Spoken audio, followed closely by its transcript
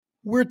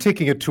We're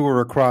taking a tour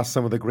across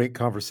some of the great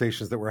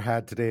conversations that were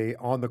had today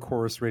on the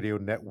Chorus Radio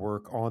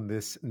Network on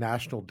this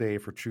National Day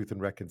for Truth and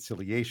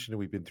Reconciliation.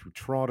 We've been through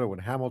Toronto and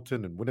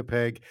Hamilton and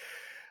Winnipeg.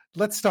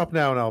 Let's stop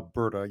now in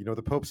Alberta. You know,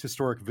 the Pope's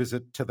historic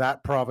visit to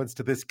that province,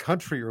 to this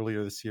country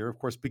earlier this year, of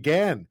course,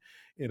 began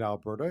in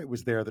Alberta. It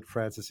was there that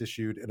Francis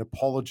issued an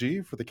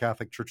apology for the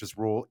Catholic Church's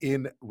role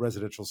in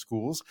residential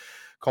schools,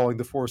 calling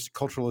the forced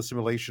cultural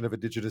assimilation of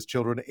Indigenous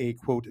children a,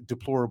 quote,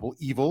 deplorable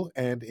evil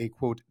and a,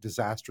 quote,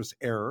 disastrous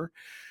error.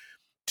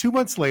 2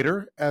 months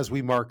later, as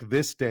we mark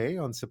this day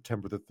on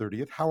September the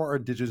 30th, how are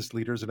Indigenous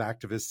leaders and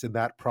activists in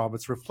that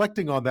province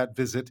reflecting on that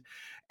visit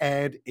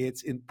and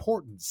its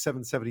importance?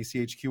 770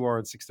 CHQR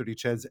and 630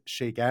 CHED's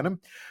Shay Ganem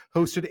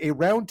hosted a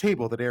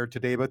roundtable that aired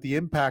today about the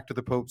impact of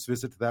the Pope's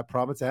visit to that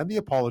province and the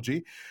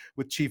apology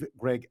with Chief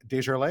Greg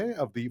Desjarlais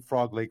of the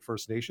Frog Lake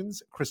First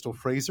Nations, Crystal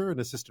Fraser, an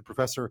assistant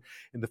professor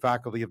in the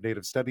Faculty of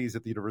Native Studies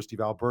at the University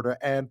of Alberta,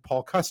 and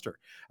Paul Kuster,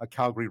 a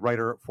Calgary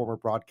writer, former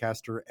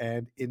broadcaster,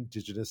 and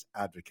Indigenous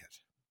advocate.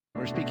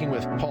 We're speaking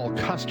with Paul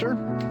Kuster,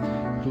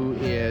 who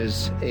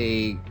is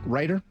a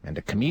writer and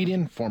a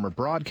comedian, former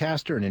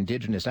broadcaster, and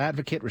Indigenous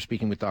advocate. We're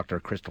speaking with Dr.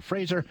 Crystal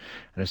Fraser,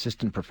 an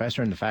assistant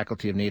professor in the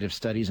Faculty of Native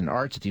Studies and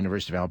Arts at the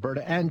University of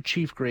Alberta, and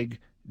Chief Greg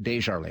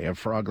Desjarlais of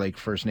Frog Lake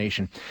First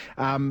Nation.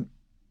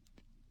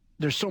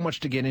 There's so much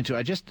to get into.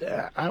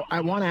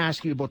 I want to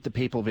ask you about the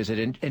papal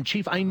visit. And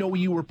Chief, I know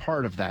you were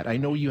part of that. I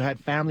know you had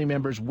family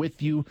members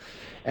with you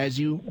as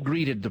you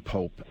greeted the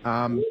Pope.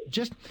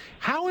 Just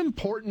how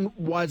important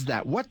was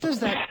that? What does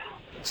that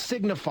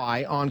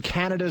signify on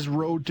Canada's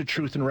road to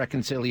truth and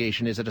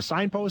reconciliation? Is it a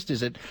signpost?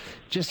 Is it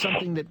just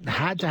something that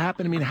had to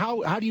happen? I mean,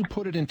 how do you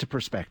put it into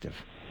perspective?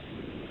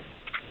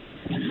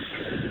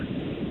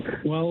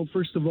 Well,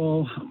 first of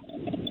all,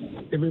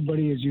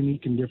 everybody is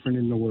unique and different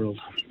in the world.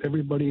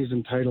 Everybody is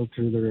entitled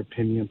to their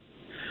opinion.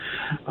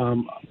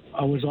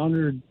 I was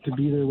honored to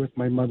be there with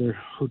my mother,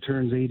 who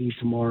turns 80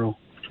 tomorrow.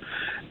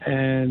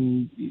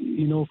 And,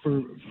 you know,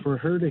 for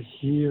her to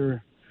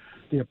hear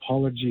the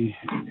apology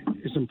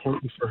is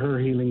important for her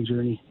healing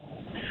journey.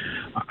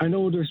 I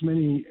know there's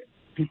many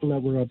people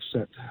that were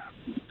upset.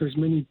 There's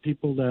many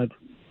people that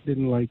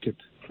didn't like it.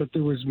 But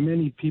there was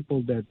many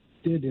people that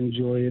did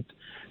enjoy it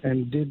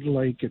and did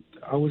like it.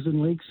 I was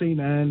in Lake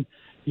St. Anne.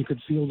 You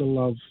could feel the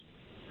love.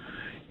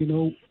 You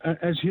know,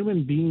 as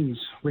human beings,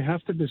 we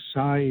have to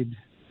decide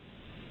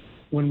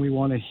when we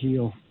want to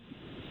heal.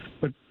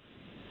 But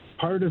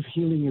part of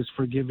healing is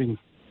forgiving.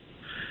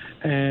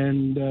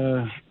 And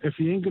if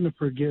you ain't going to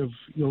forgive,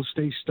 you'll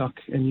stay stuck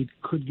and you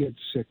could get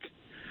sick.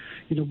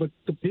 You know, but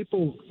the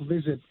papal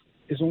visit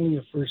is only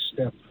a first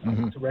step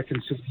to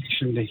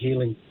reconciliation, to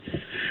healing.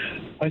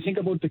 I think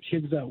about the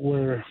kids that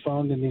were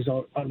found in these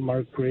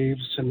unmarked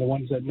graves and the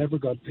ones that never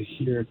got to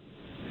hear it.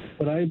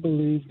 But I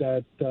believe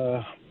that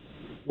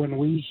when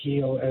we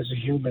heal as a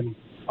human,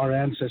 our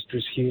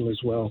ancestors heal as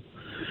well.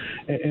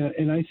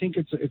 And I think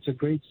it's a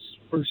great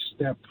first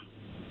step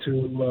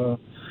to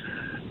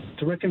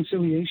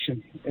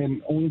reconciliation,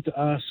 and only to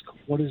ask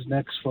what is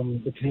next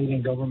from the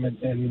Canadian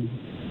government and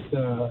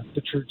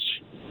the church.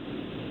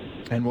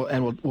 And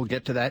we'll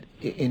get to that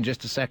in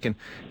just a second.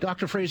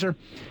 Dr. Fraser,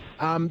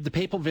 the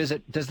papal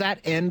visit, does that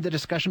end the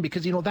discussion?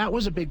 Because, you know, that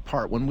was a big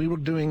part. When we were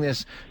doing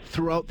this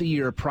throughout the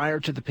year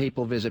prior to the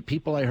papal visit,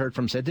 people I heard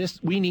from said,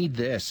 we need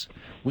this.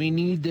 We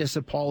need this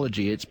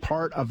apology. It's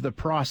part of the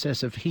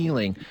process of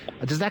healing.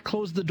 Does that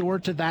close the door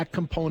to that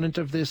component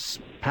of this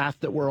path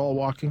that we're all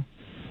walking?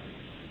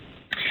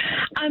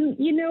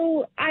 You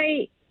know,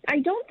 I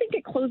don't think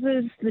it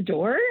closes the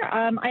door.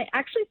 I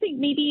actually think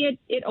maybe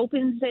it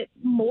opens it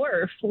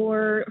more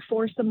for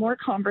some more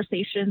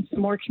conversation, some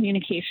more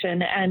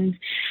communication. And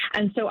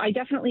so I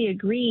definitely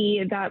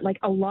agree that, like,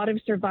 a lot of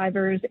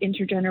survivors,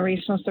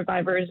 intergenerational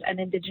survivors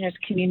and Indigenous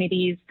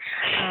communities,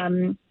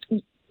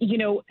 you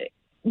know,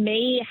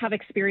 may have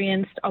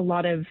experienced a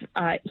lot of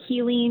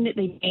healing.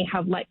 They may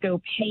have let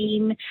go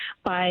pain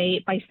by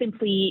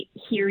simply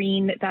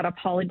hearing that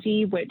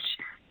apology, which,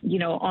 you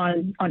know,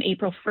 on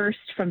April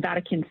 1st from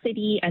Vatican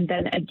City, and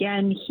then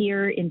again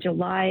here in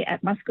July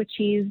at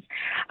Musquecheese.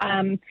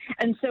 And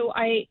so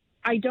I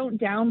don't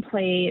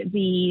downplay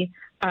the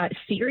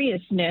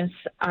seriousness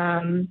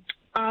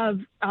of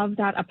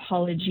that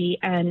apology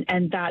and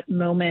that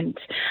moment.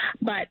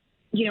 But,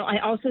 you know, I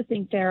also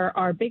think there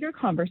are bigger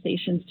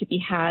conversations to be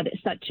had,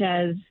 such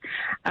as,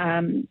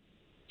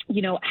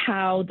 you know,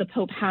 how the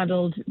Pope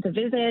handled the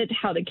visit,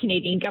 how the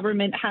Canadian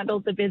government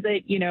handled the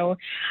visit, you know,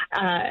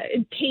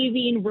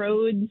 paving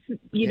roads,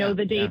 you know,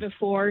 the day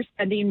before,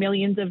 spending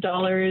millions of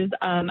dollars.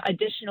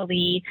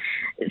 Additionally,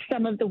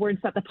 some of the words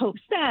that the Pope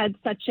said,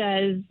 such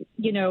as,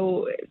 you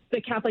know, the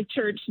Catholic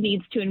Church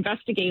needs to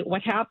investigate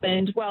what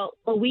happened. Well,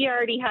 we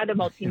already had a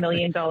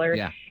multi-million-dollar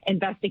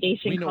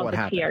investigation called the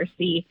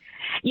PRC.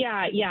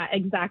 Yeah,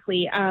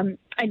 exactly.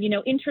 And, you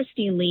know,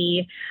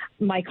 interestingly,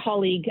 my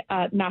colleague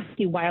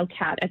Matthew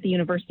Wildcat at the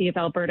University of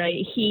Alberta,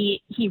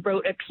 he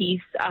wrote a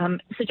piece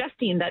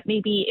suggesting that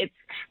maybe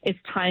it's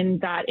time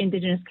that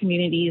Indigenous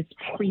communities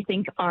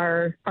rethink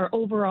our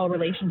overall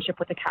relationship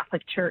with the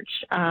Catholic Church.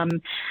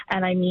 And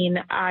I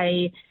mean,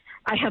 I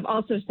have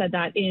also said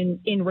that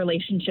in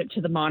relationship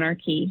to the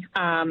monarchy.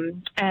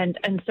 And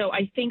so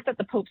I think that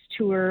the Pope's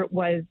tour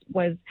was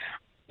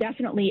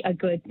definitely a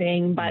good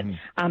thing. But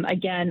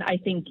again, I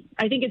think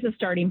it's a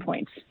starting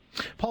point.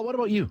 Paul, what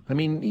about you? I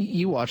mean,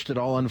 you watched it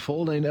all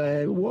unfold.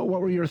 And what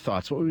were your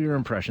thoughts? What were your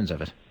impressions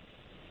of it?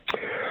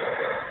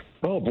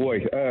 Oh,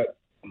 boy.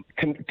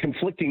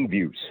 Conflicting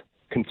views,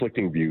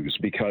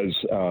 because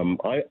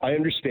I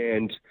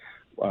understand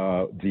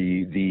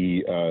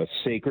the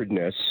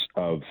sacredness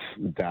of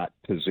that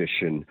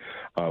position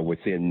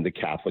within the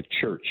Catholic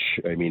Church.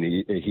 I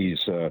mean,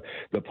 he's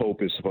the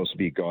Pope is supposed to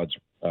be God's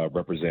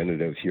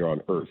representative here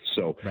on earth.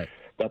 So right.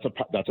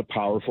 That's a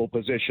powerful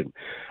position.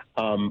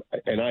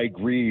 And I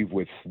agree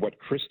with what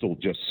Crystal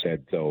just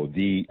said, though.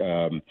 The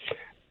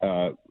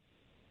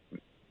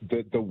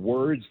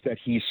words that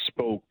he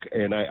spoke,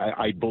 and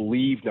I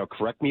believe, now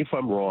correct me if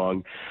I'm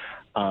wrong,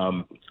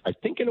 I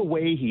think in a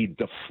way he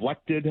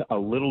deflected a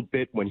little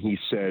bit when he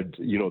said,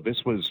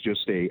 this was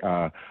just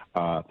a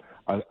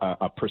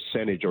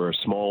percentage or a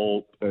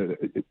small,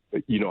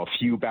 a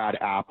few bad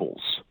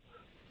apples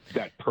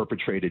that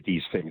perpetrated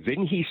these things.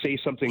 Didn't he say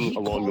something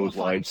along those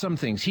lines? Some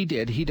things he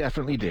did. He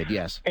definitely did.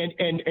 Yes. And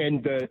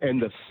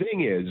the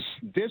thing is,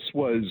 this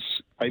was,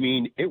 I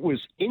mean, it was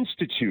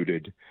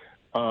instituted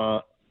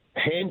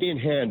hand in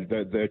hand.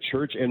 The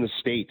church and the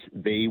state,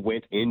 they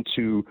went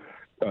into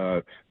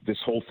this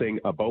whole thing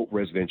about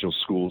residential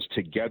schools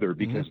together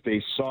because they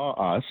saw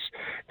us,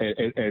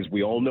 as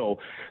we all know,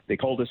 they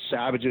called us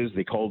savages,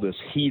 they called us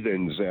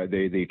heathens,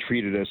 they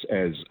treated us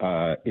as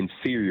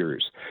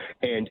inferiors,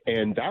 and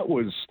that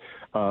was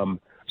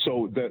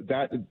so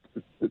that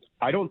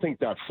I don't think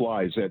that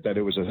flies. That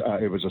it was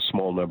a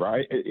small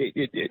number.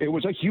 It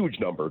was a huge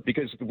number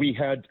because we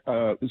had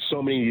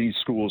so many of these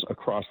schools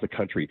across the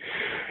country.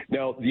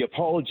 Now the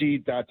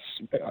apology,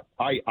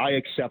 I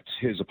accept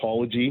his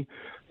apology.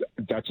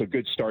 That's a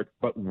good start,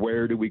 but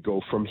where do we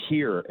go from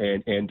here?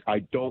 And I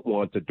don't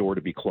want the door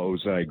to be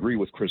closed. And I agree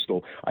with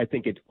Crystal. I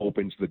think it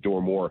opens the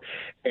door more,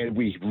 and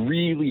we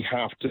really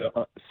have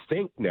to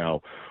think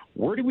now.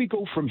 Where do we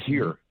go from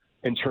here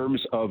in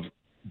terms of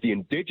the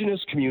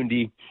Indigenous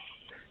community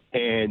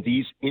and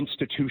these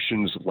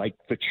institutions like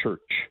the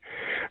church,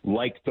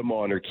 like the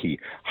monarchy?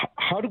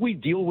 How do we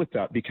deal with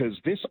that? Because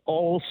this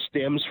all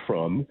stems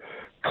from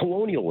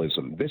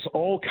colonialism. This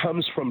all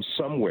comes from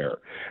somewhere,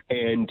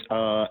 and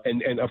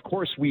of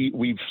course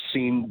we've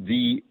seen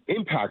the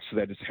impacts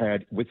that it's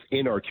had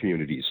within our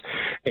communities.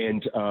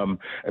 And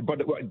but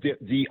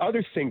the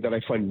other thing that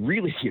I find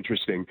really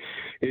interesting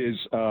is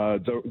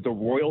the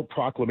royal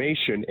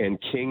proclamation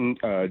and King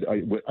I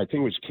think it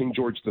was King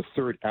George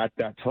III at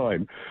that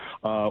time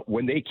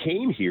when they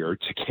came here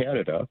to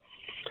Canada.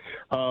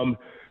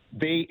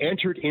 They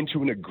entered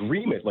into an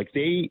agreement, like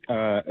they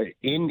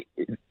in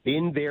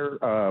their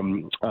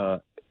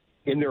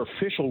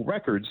official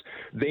records,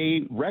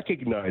 they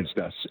recognized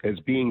us as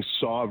being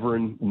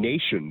sovereign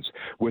nations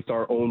with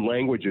our own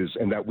languages,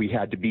 and that we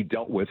had to be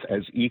dealt with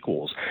as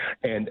equals.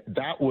 And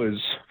that was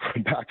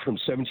back from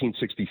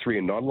 1763,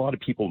 and not a lot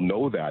of people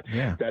know that.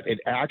 Yeah. That it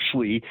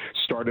actually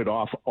started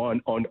off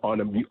on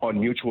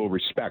mutual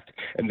respect,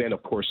 and then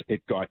of course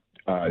it got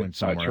turned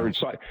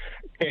side.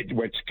 It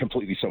went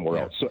completely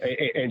somewhere else. So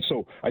and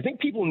so I think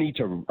people need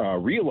to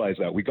realize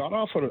that we got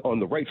off on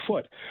the right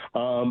foot,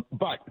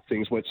 but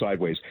things went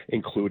sideways,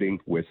 including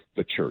with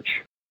the church.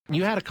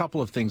 You had a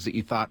couple of things that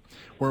you thought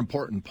were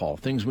important, Paul,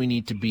 things we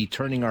need to be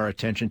turning our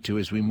attention to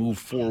as we move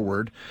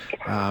forward,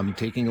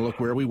 taking a look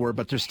where we were,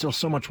 but there's still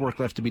so much work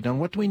left to be done.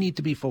 What do we need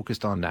to be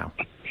focused on now?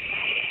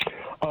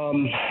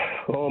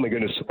 Oh, my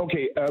goodness.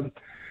 Okay.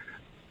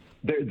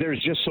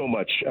 There's just so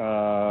much.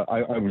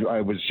 I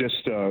was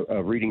just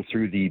reading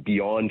through the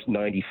Beyond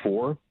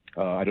 94.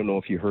 I don't know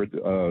if you heard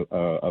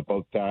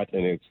about that,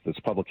 and it's this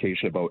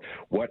publication about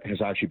what has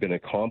actually been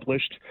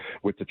accomplished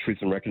with the Truth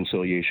and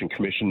Reconciliation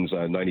Commission's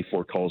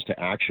 94 calls to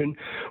action.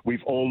 We've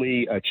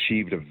only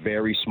achieved a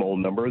very small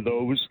number of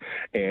those,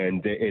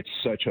 and it's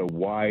such a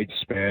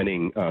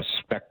wide-spanning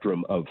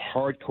spectrum of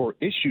hardcore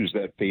issues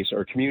that face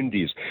our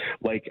communities,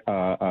 like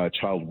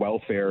child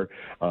welfare,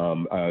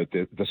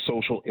 the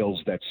social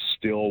ills that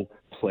still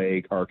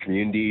plague our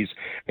communities.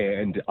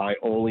 And I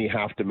only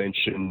have to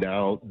mention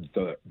now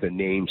the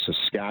name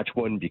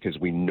Saskatchewan, because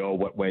we know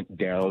what went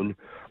down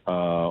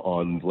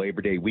on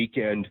Labor Day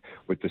weekend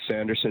with the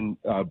Sanderson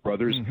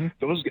brothers.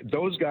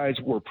 Those guys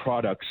were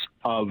products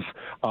of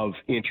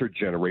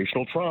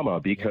intergenerational trauma,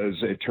 because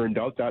it turned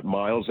out that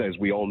Miles, as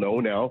we all know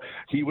now,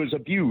 he was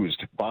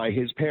abused by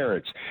his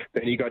parents.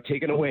 Then he got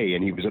taken away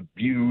and he was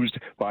abused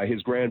by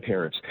his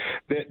grandparents.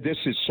 This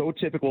is so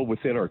typical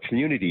within our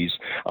communities.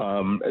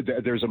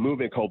 There's a movement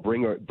movement called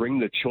Bring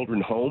the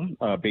Children Home,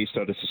 based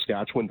out of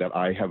Saskatchewan, that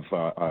I have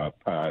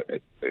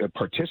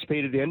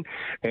participated in,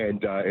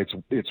 and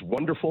it's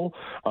wonderful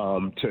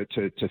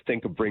to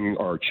think of bringing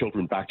our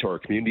children back to our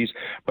communities.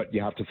 But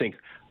you have to think,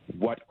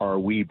 what are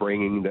we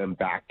bringing them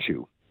back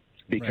to?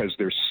 Because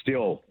there's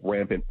still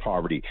rampant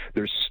poverty.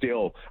 There's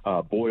still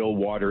boil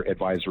water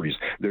advisories.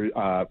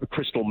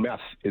 Crystal meth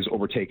is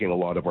overtaking a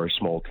lot of our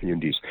small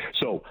communities.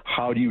 So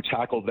how do you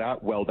tackle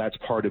that? Well, that's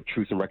part of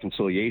Truth and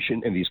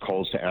Reconciliation and these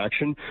calls to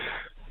action.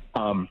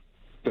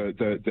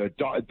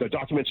 The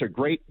documents are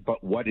great,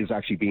 but what is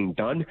actually being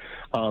done?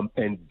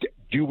 And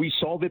do we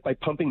solve it by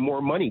pumping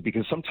more money?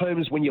 Because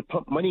sometimes when you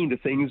pump money into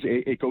things,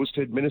 it goes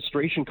to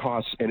administration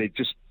costs, and it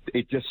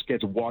just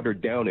gets watered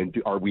down. And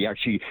are we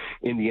actually,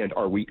 in the end,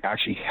 are we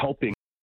actually helping